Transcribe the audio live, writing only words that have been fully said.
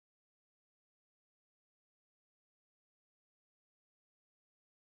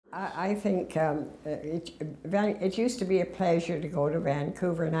I think it used to be a pleasure to go to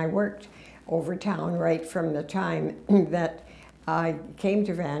Vancouver, and I worked over town right from the time that I came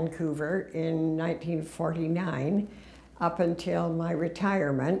to Vancouver in 1949 up until my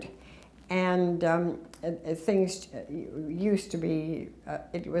retirement. And things used to be,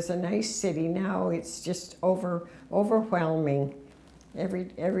 it was a nice city. Now it's just overwhelming.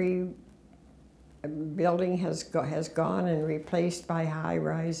 Every building has gone and replaced by high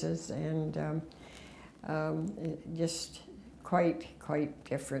rises, and just quite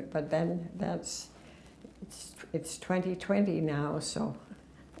different. But then it's 2020 now, so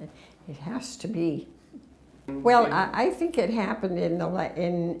it has to be. Well, I think it happened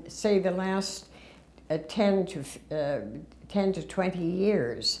in say the last 10 to 20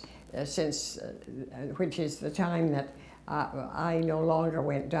 years since, which is the time that I no longer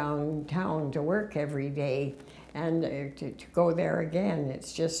went downtown to work every day, and to go there again.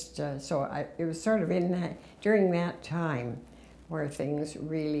 It's just it was sort of during that time where things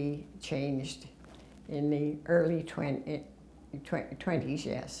really changed in the early 20s.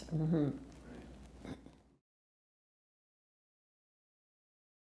 Yes. Mm-hmm.